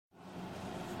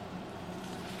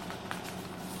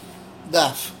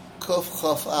Daf Kuf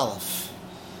Chof Aleph.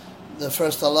 The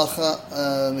first halacha,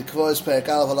 Mikvois Perek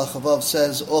Aleph Halacha Vav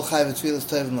says all chayv tefillas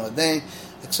tovim no'adein,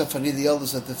 except for Nida the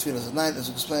eldest that the tefillas at night, as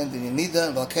explained in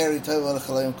Nida. Valkari Tov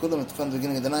Halachalayim Kulam from the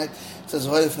beginning of the night. It says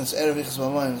Hoylef from its erev yichas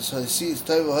b'amayim. So he sees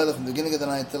Tov Hoylef from the beginning of the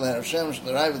night till Erev Shemesh.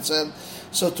 The Ravid said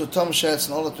so to Tom Shetz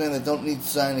and all the men that don't need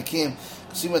Zayin Akim.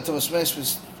 Kasima Thomas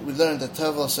Meis we learned that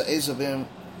Tov also Ezav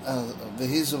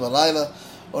V'Hizu V'Layla.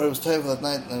 Or it was tovel at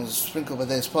night and was sprinkled by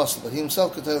day as possible. But he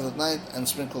himself could tovel at night and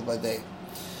sprinkled by day.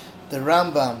 The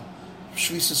Rambam,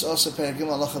 Shvisus also Perigim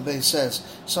Halacha Bey says,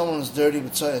 someone is dirty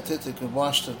but Tit could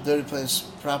wash the dirty place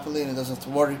properly and he doesn't have to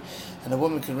worry. And a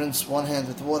woman can rinse one hand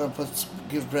with the water and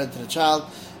give bread to the child.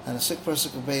 And a sick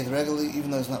person can bathe regularly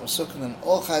even though he's not Masukhan. And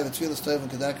all Chayv Tfilas Tovim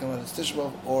Kedarkim whether it's Tisha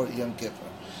B'Av or Yom Kippur.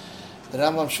 The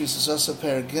Rambam Shvisus also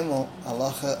Perigim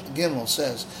Halacha Gimel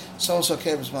says, someone saw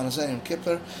Kerbis Manazay Yom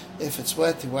Kippur. If it's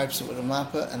wet, he wipes it with a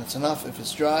mappa, and it's enough. If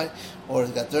it's dry or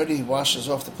it got dirty, he washes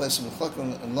off the place of the chlok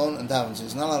and lone and davens.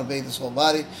 He's not allowed to bathe his whole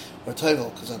body or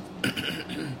tovel, because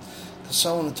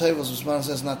someone who tovels was manazay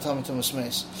is not tamid to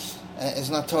mismeis. It's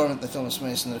not torrent the Thomas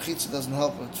Mason. And the Rechitza doesn't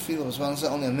help with feel of Zvanza,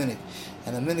 only a minig.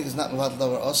 And a minig is not Mavad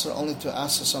Lover also, only to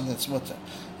ask something that's mutter.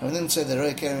 And we didn't say the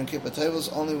Rei Karen Kippur tables,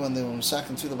 only when they were Masak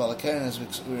and Tfilah Balakaren, as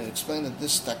we explained that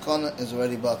this takona is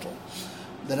already bottled.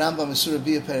 The Rambam Mesura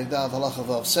Bia Perek Dal Halacha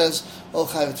Vav says, all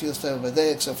Chayv Tfilas Table by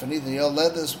day, except for Nida Yol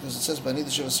Ledas, because it says by Nida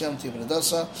Shivas Yom Tiv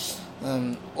Nedasa,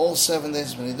 all 7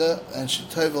 days of Nida, and she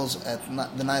tovels at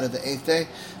the night of the 8th day.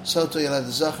 So to Yelad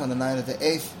the Zach on the night of the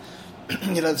 8th.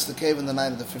 Yeledis the cave on the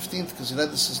night of the 15th, because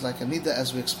Yeledis is like a nida,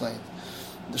 as we explained.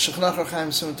 The Shulchan Aruch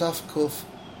Chaim Simon Kuf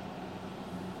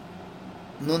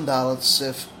Nun Dalet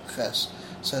Sif Ches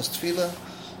says tefillah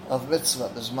of mitzvah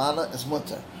bismana is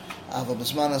mutter. Ava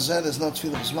bismana zeh, there's no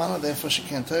tefillah bismana, therefore she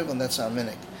can't tov, and that's our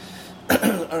minik.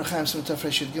 Aruch Chaim Simon Tov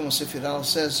Reshit Gimel Sif Yidal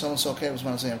says someone saw okay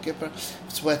bismana zeh Yom Kippur. If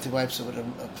it's wet, he wipes it with a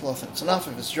cloth and it's enough.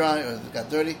 If it's dry or it got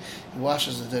dirty, he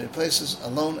washes the dirty places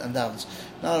alone and davens.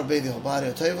 Not to bathe the whole body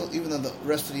or tovel, even though the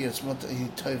rest of the year it's mutter, he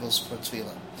tovels for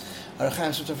tefillah. Aruch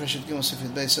Chaim Simon Tov Reshit Gimel Sif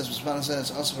Yidal says bismana zeh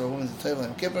it's also for a woman to tovel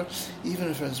Yom Kippur, even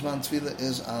if her bismana tefillah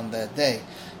is on that day.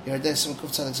 Yerdei Simon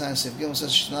Kuf Tzadik Zayin Sif Gimel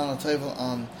says she's not on a tovel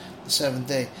on the 7th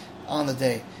day, on the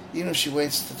day. Even if she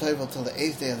waits to tovel till the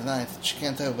 8th day of the 9th, she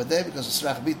can't tovel by day because it's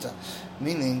rach bita,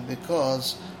 meaning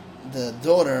because the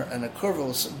daughter and the kurva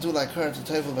will do like her to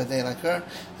tovel by day like her,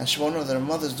 and she won't know that her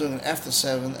mother's doing it after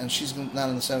 7 and she's not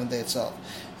on the 7th day itself.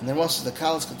 And then once the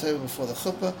college can tovel before the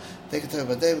chuppah, they can tovel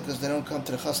by day because they don't come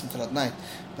to the chassan until at night.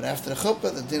 But after the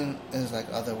chuppah, the din is like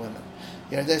other women.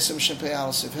 Yerdei Sim Shempei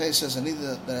Al Sifhei says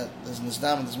Anita that there's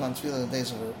nizdam and there's man tefillah the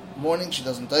days of her morning, she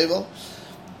doesn't tovel.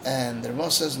 And the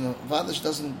Ramos says in the Vadish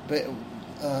doesn't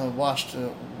wash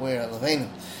to wear a levanim.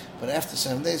 But after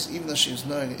 7 days, even though she's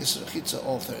knowing Isra Chitza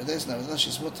all 30 days, nevertheless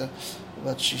she's mutter,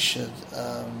 but she should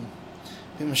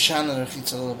be mashana her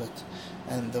Chitza a little bit.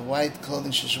 And the white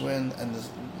clothing she should wear and the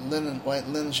white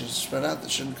linen she should spread out, that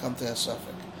shouldn't come to her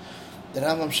suffix. The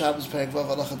Rambam Shabbos Perek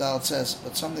Vav Halacha Dalet says,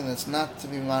 but something that's not to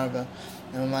be marba,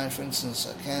 and for instance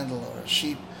a candle or a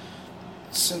sheep,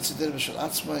 since he did it b'shul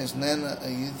atzma, his nana,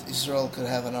 Israel could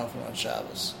have an offering on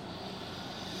Shabbos.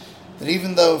 That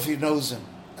even though if he knows him,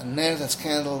 a ner that's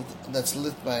candled, that's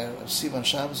lit by a sieve on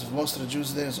Shabbos, if most of the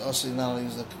Jews there is also not allowed to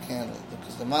use the candle,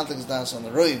 because the madlik is das on the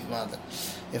roiv madlik.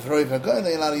 If roiv are going,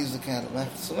 they're allowed to use the candle.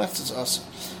 So that's it's awesome.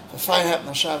 If a fire happened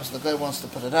on Shabbos, the guy wants to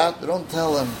put it out, we don't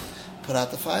tell him put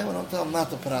out the fire, we don't tell him not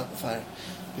to put out the fire,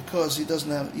 because you don't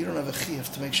have a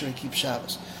chiyuv to make sure he keeps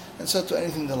Shabbos. And so to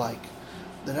anything they like.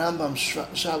 The Rambam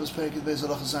Shabbos Perek Beis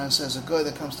Halacha Zayin says a guy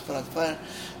that comes to put out the fire,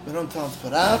 we don't tell him to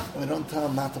put out, and we don't tell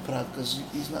him not to put out, because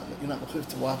you're not mechuyev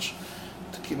to watch,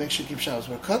 to make sure he keeps Shabbos.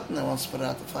 We're cut, and he wants to put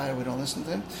out the fire, we don't listen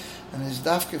to him. And his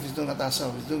dafka, if he's doing a dasal,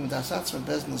 if he's doing a dasatz, when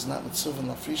Bezdin is not with suv and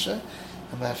lafrisha,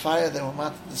 and by fire they will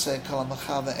not to say kala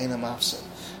machava eina mafsid.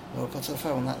 When we put to the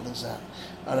fire, we'll not lose that.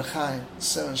 Aruch Chaim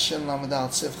 7 Shem Lamadal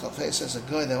Tzif Chalfei says a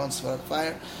guy that wants to put out the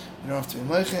fire, you don't have to be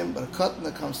moichem, but a cut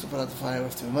that comes to put out the fire, we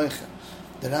have to be moichem.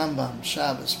 The Rambam,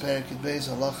 Shabbos, Perek Beis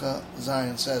Halacha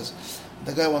Zayin says,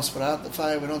 the guy wants to put out the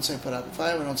fire, we don't say put out the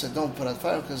fire, we don't say don't put out the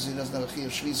fire, because he doesn't have a chiyuv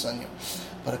shvis on you.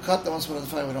 But a cut that wants to put out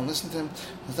the fire, we don't listen to him,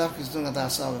 the Tafka is doing a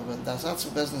das alva, but das atzva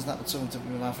bezin is not mitzvah to be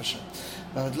mafashim.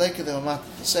 But with Leike, they were mat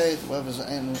to say it, whoever's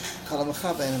in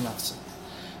Kalamachab, ain't mafzah.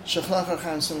 Shulchan Aruch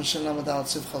Chaim Simon Shem Lamed Dalet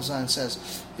Sif Chav Zayin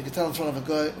says, you can tell in front of a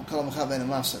guy, Kalamachab, ain't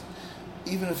mafzah.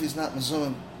 Even if he's not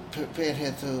mezuzah, prepared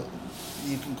here to,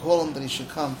 you can call him that he should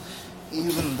come,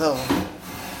 even though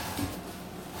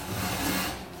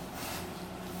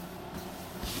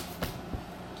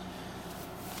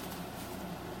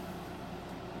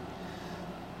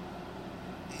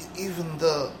even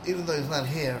though he's not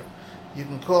here, you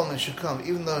can call him and he should come,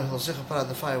 even though he'll zicha parad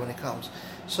the fire when he comes.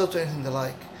 So to anything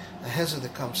like a hezek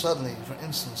that comes suddenly, for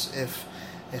instance, if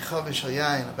a chavish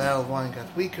yain, a barrel of wine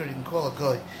got weaker, you can call a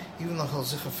goy, even though he'll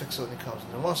zicha fix it when he comes.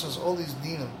 And the Ramah says all these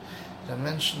dinim that I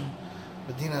mentioned,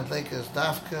 Medina Leika is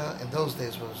dafka, in those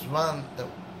days was man that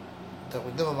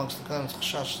we live amongst the Kohanim,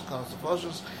 Chashash, the Kohanim, the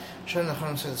Voshes. Shon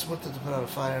Nechanim said it's mutter to put out a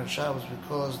fire on Shabbos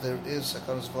because there is a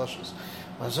Kohanim, the Voshes.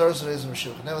 Mazor Zerez and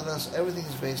Meshivach. Nevertheless, everything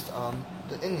is based on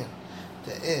the Inyan.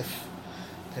 If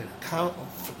they're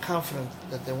confident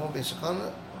that there won't be a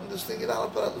Sakana, this thing, you're not allowed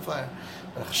to put out the fire.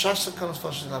 But a Chashash, the Kohanim, the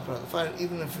Voshes, is not put out the fire,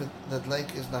 even if that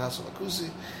lake is Nahas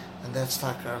Alakusi, and that's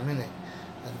Takar Minik.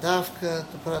 And Dafka,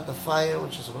 to put out the fire,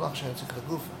 which is a Malach Shem Tzikh the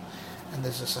Gufa. And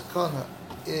there's a Sakana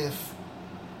if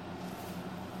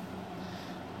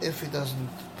he doesn't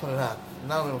put it out.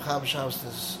 Not only Mechal Shabbos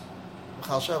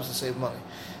to save money.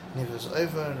 And if it was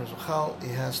over and it was Mechal, he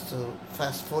has to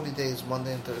fast 40 days,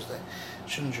 Monday and Thursday.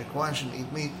 Shouldn't drink wine, shouldn't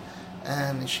eat meat,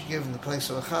 and he should give in the place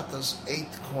of a Chatas 18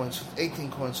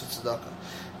 coins for tzedakah.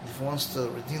 And if he wants to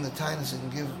redeem the tinus, he can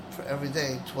give for every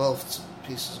day 12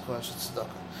 pieces of coins for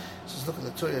tzedakah. So let's look at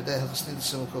the Torah there, Chasnid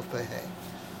Simukov Pehei.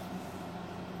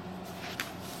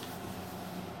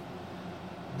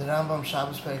 The Rambam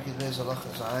Shabbos Perikid Beis Halacha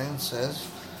Zayin says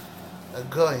a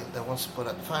guy that wants to put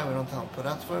out the fire, we don't tell him put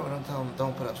out the fire, we don't tell him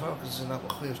don't put out the fire because he's not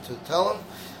mechuyev to tell him.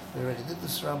 We already did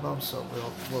this Rambam, so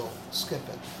we'll skip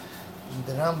it.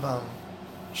 The Rambam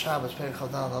Shabbos Perikid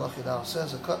Chaldal Halacha Yidal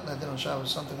says a cut that did on Shabbos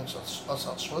is something that's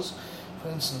asal shvus. For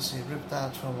instance, he ripped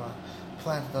out from a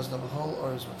plant that doesn't have a hole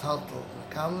or is metaltal in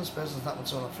the commons, person is not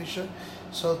mitzvah fisher,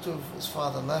 so too if his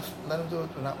father let him do it,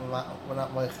 we're not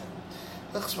moichem.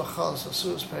 Lechs Machalas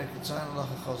Asuras Perikid Zayin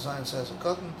Halacha Chal Zayin says a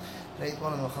cotton that ate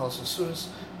one of the Machalas Asuras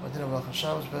or did a Malach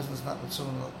Shabbos, person is not mitzvah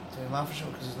to be mafresh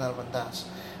because he's not a bandas.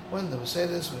 When the say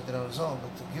this, we did on his own,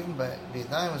 but to give him by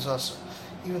Yadayim is also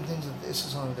even things that this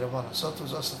is only the Rabbanah. So too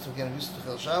is also to get him used to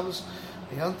Chil Shabbos,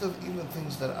 Yontav, even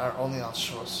things that are only on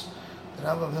Shabbos. The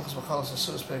Rambam Hilchos Machalas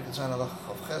Asuras Perikid Zayin Halacha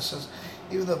Chal Ches says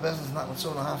even though Bezin is not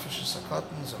mitzvah hafresh is a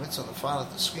cotton, it's a mitzvah the father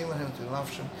to scream at him to be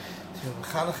mafresh, to be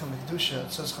mechanech and mikdusha.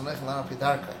 It says chanech lana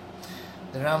pidarka.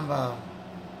 The Rambam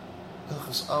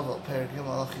Hilchos Aval Perikid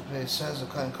Gimel Halacha Yipei says a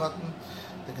kohen cotton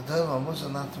the gedol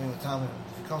ma'amuzah not to be mitamim.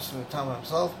 If he comes to be mitamim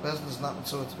himself, Bezin is not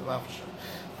mitzvah to be mafresh,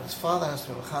 but his father has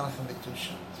to be mechanech and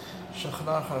mikdusha. Shulchan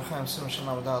Aruch Harachaim Simon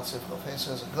Shalom Adal Tzif Chofei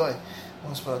says a goy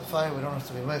wants to put out the fire, we don't have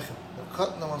to be meichem. The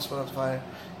cotton that wants to put out the fire,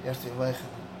 you have to be meichem.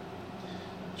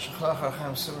 Shulchan Aruch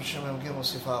Harachaim Simon Shalom Gimel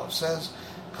Sif Aleph says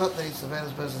cut that eats the vein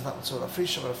is better than not mitzvah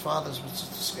afrisha, but a father is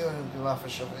mitzvah to scale him to be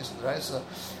mafresh of Isa D'Raisa,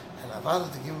 and a father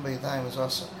to give him by Yadayim is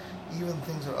also even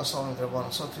things that are also only the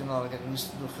Rabbanah. So you're not getting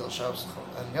used to do Chil Shabbos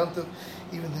and Yontiv,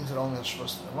 even things that are only on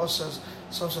Shabbos. The Rambam says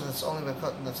some say that's only by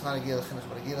cotton that's not a Gila Chinuch,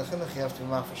 but a Gila Chinuch you have to be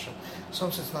mafresh.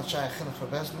 Some say it's not Shai Chinuch for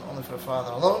Bezin, only for the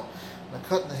father alone. And the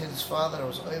cotton that hit his father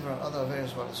was over on other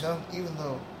areas while he's young, even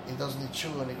though he doesn't need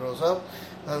tshuva when he grows up.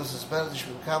 That is, it's better that he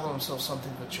should kabbalah himself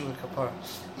something for tshuva kapar,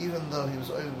 even though he was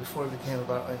over before he became a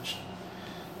bar oinsh.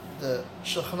 The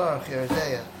Shulchan Aruch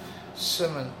Yeridea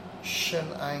Simon Shin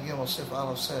Ayin Gimel Sif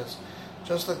Aleph says,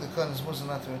 just like the Kohen is Muzah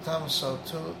not to be Mitam, so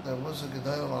too the Muzah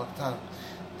Gedolim Malaktan.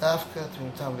 Dafka to be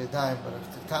Mitam B'Yadayim, but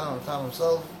if the Tan Mitam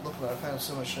himself, look at Archaim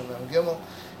Simon Shin Ayin Gimel,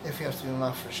 if you have to be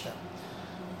mafresh them.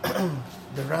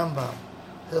 The Rambam,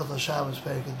 Hilchos Shabbos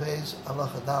Perikid Beis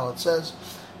Halacha Dalet says,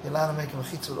 you're allowed to make a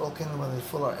mechitza with all kingdom when they're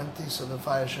full or empty, so the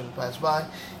fire shouldn't pass by.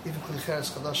 Even Kli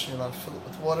Cheres Kadosh, you're allowed to fill it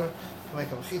with water. You can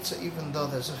make a mechitza, even though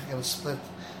there's going to split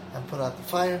and put out the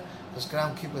fire. Because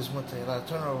gram keeper is mutter. You're allowed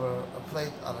to turn over a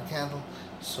plate on a candle,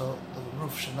 so the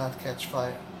roof should not catch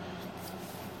fire.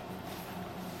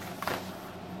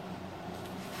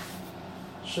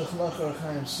 Shulchan Aruch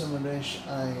Harachaim Simon Reish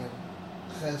Ayin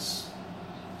Ches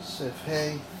Sif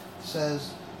Hey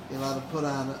says you're allowed to put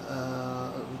on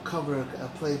cover a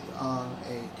plate on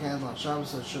a candle on Shabbos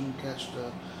so it shouldn't catch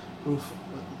the roof,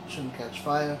 shouldn't catch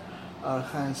fire.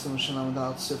 Archaim Simon Shalom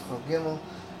Adal Sif Chal Gimel,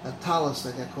 a talus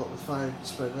that got caught with fire, you can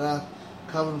spread it out.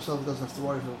 Cover himself, doesn't have to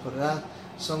worry if he'll put it out.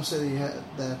 Some say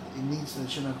that he needs that he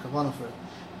shouldn't have kavanah for it.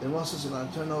 There was also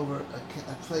allowed to turn over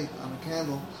a plate on a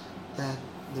candle that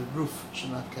the roof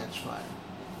should not catch fire.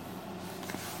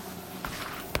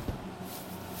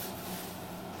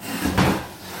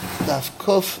 Daf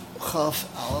Kuf Chaf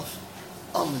Aleph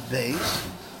Amud Beis.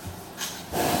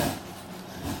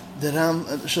 The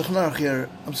Shulchan Aruch here,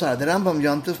 the Rambam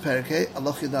Yontiv Perikei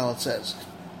Halacha Dalet says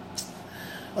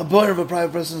a bar of a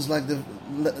private person is like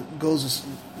goes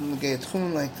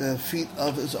like the feet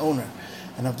of his owner,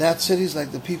 and of that city is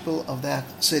like the people of that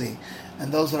city,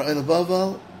 and those that are Eilu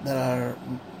Bavel that are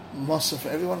Masa for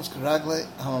everyone is Karagle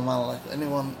Hamamala, like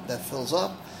anyone that fills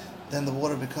up, then the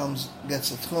water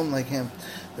gets a tchum like him.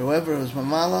 Whoever is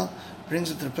Mamala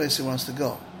brings it to the place he wants to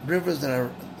go. Rivers that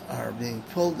are being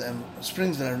pulled and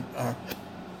springs that are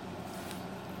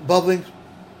bubbling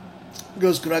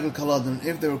goes Karagle Kaladim.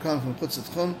 If they were coming from Putz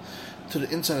Tchum to the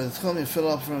inside of the tchum, you fill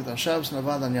up from it on Shabbos,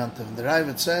 Navad, and Yantiv. The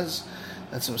Ravid says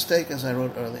that's a mistake, as I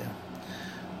wrote earlier.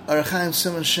 Arachaim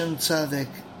Simon Shin Tzadek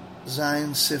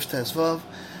Zayin Sif Tezvav.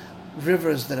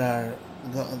 Rivers that are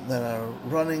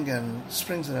running and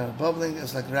springs that are bubbling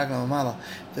is like Ragna Mamala.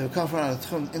 They will come from out of the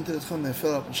tchum into the tchum. They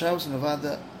fill up on Shabbos and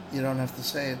Nevada. You don't have to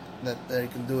say it, that you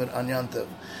can do it on Yantiv.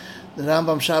 The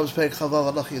Rambam Shabbos Perek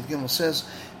Chavav Alach Yud Gimel says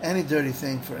any dirty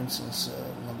thing, for instance,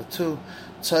 number 2,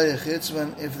 Tzayich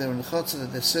Yitzman, if they're in the Chotzer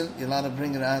that they sin, you're allowed to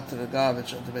bring it out to the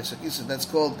garbage of the Beis HaKisah. That's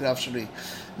called Grav Shari.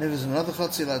 And if it's another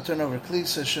Chotzer, you're allowed to turn over a Kli,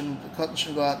 so the cotton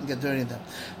shouldn't go out and get dirty in them.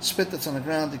 Spit that's on the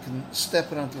ground, you can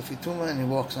step it onto the Fituma and he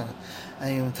walks on it.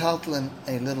 And you entitle in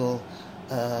a little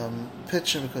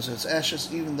pitcher because it's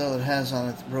ashes, even though it has on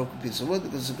it a broken piece of wood,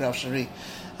 because it's a Grav Shari.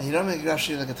 And you don't make a Grav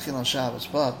Shari like a Tchil on Shabbos,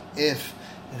 but if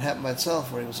it happened by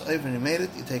itself, where he was over and he made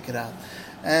it, you take it out.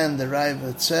 And the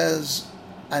Ravid says,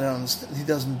 I don't understand, he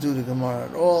doesn't do the Gemara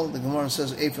at all. The Gemara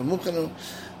says, Efer Mukhanu,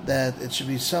 that it should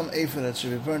be some Efer that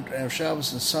should be burnt on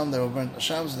Shabbos and some that were burnt on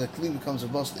Shabbos. The Kli becomes a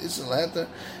bust, Isra Later,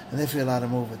 and therefore you're allowed to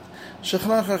move it.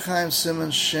 Shechanach Archaim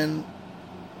Simon Shin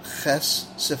Ches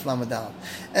Sif Lamadal.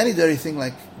 Any dirty thing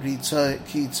like Ki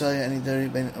Tzoy, any dirty,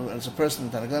 as a person,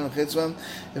 if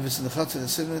it's in the Chatzah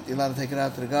that's sitting in it, you're allowed to take it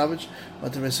out to the garbage,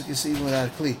 but the Beis HaKisah even without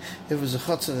a Kli. If it's a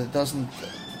Chatzah that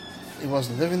he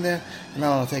wasn't living there, you're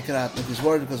not allowed to take it out. If he's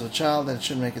worried because of a child that it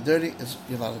shouldn't make it dirty,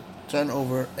 you're allowed to turn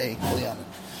over a Kli on it.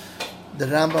 The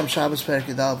Rambam Shabbos Perek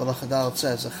Yudal Balachadal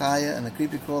says, a Chaya and the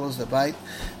creepy crawlers that bite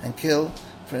and kill,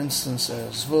 for instance,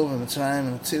 Zvuv and Mitzrayim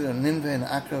and a Tzir and Ninveh and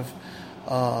Akrav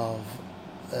of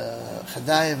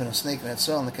Chadayev and a snake and a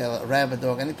tzol and a rabbit,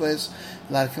 dog, any place,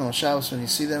 you're allowed to kill on Shabbos when you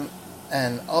see them.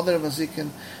 And other Mazikin,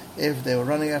 if they were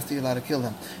running after you, allowed to kill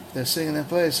them. If they're sitting in their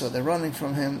place or they're running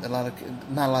from him, not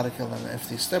allowed to kill them. If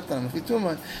he stepped on him, if he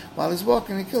tumah while he's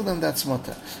walking, he killed them, that's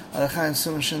mutter. Arachayim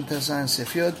Simon Shin Tezayin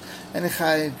Sif Yud. Any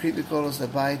chay, creepy crawlers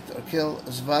that bite or kill,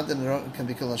 Zvad, and can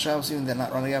be killed on Shabbos, even they're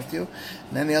not running after you.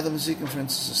 And any other Mazikin, for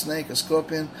instance, a snake, a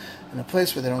scorpion, in a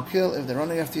place where they don't kill, if they're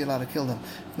running after you, you're allowed to kill them.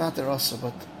 If not, they're also,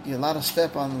 but you're allowed to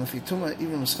step on them if he tumah,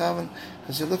 even Mischavan,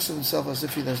 because he looks at himself as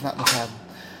if he does not Mischavan.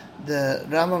 The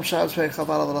Rambam Shabbos Perek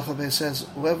Chabal Avalachabe says,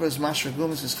 whoever is Mashra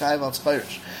Gumas is Chayiv al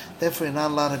Tzchayrish. Therefore, you're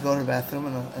not allowed to go to the bathroom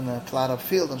in a plowed up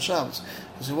field on Shabbos,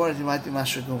 because you're worried you might be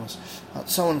Mashra Gumas.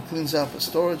 Someone cleans up a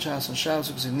storage house on Shabbos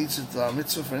because he needs it to our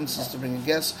mitzvah, for instance, to bring a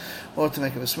guest, or to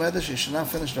make a besmedish. You should not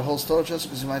finish the whole storage house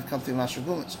because you might come to Mashra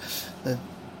Gumas. The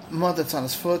mud that's on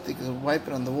his foot, he can wipe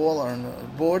it on the wall or on the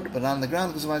board, but on the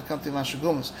ground because he might come to Mashra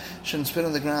Gumas. Shouldn't spit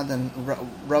on the ground and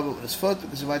rub it with his foot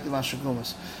because he might be Mashra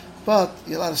Gumas. But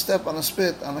you're allowed to step on a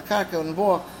spit, on a karka, and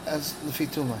walk as the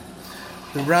Fituma.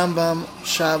 The Rambam,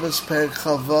 Shabbos, Perek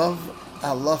Chavav,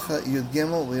 Halacha Yud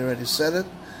Gimel, we already said it,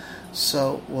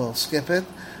 so we'll skip it.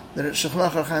 The Shechanach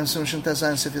Archaim Simon Shin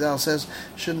Tezayin Sif Yudal says,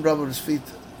 shouldn't rub with his feet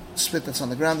spit that's on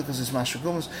the ground because it's Mashra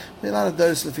Gumas. But you're allowed to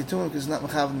dirty the Fituma because it's not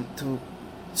mechavan to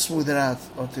smooth it out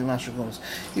or to Mashra Gumas.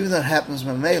 Even though it happens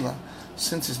with Mela,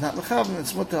 since it's not mechavan,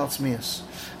 it's mutter al tzmius.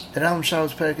 The Rambam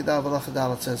Shabbos Perek Yudal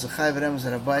Balachadal says, the Chai v'remes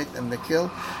that are bite and they kill.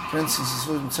 For instance, it's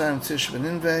Zvuv Mitzrayim, Tish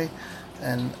B'Ninveh,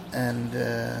 and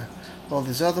all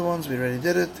these other ones, we already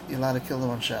did it, you're allowed to kill them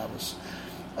on Shabbos.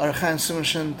 Archaim Simon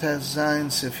Shin Tez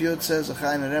Zayin Sif Yud says, the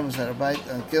Chai v'remes that are bite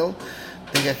and kill,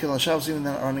 they get killed on Shabbos, even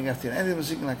though they're running after you. Anything was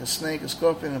eating like a snake, a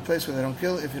scorpion, in a place where they don't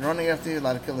kill, if you're running after you, you're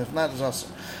allowed to kill them. If not, it's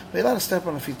awesome. But you're allowed to step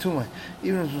on a Fituma,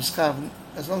 even if it's Mischavan,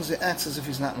 as long as he acts as if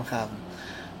he's not Mischavan.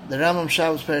 The Rambam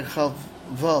Shabbos Perek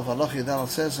Chavav Allah Yudal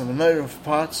says, in the number of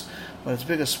parts, when it's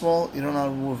big or small, you don't know how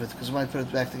to remove it, because you might put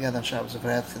it back together on Shabbos. If it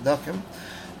had chedakim,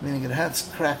 meaning it has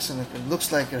cracks in it, it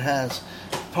looks like it has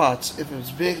parts. If it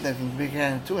was big, that can be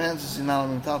carried in 2 hands, it's not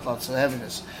lots of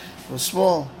heaviness. If it was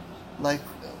small, like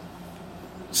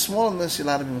small in this, you're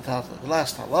allowed to be metaltal. The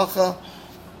last halacha,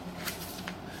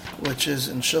 which is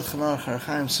in Shulchan Aruch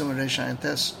Archaim Simon Reisha and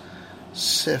Tes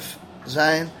Sif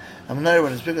Zayin. I'm not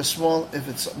whether it's big or small. If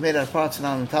it's made out of parts and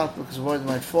not on top, because the word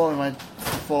might fall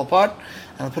apart,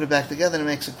 and I'll put it back together and it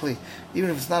makes it clean. Even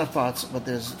if it's not of parts, but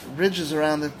there's ridges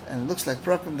around it and it looks like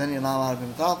prakim, then you're not allowed to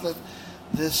be metaltal.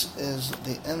 This is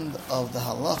the end of the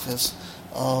halachas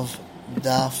of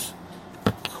Daf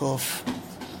Kuf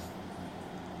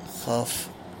Chaf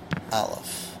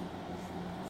Aleph.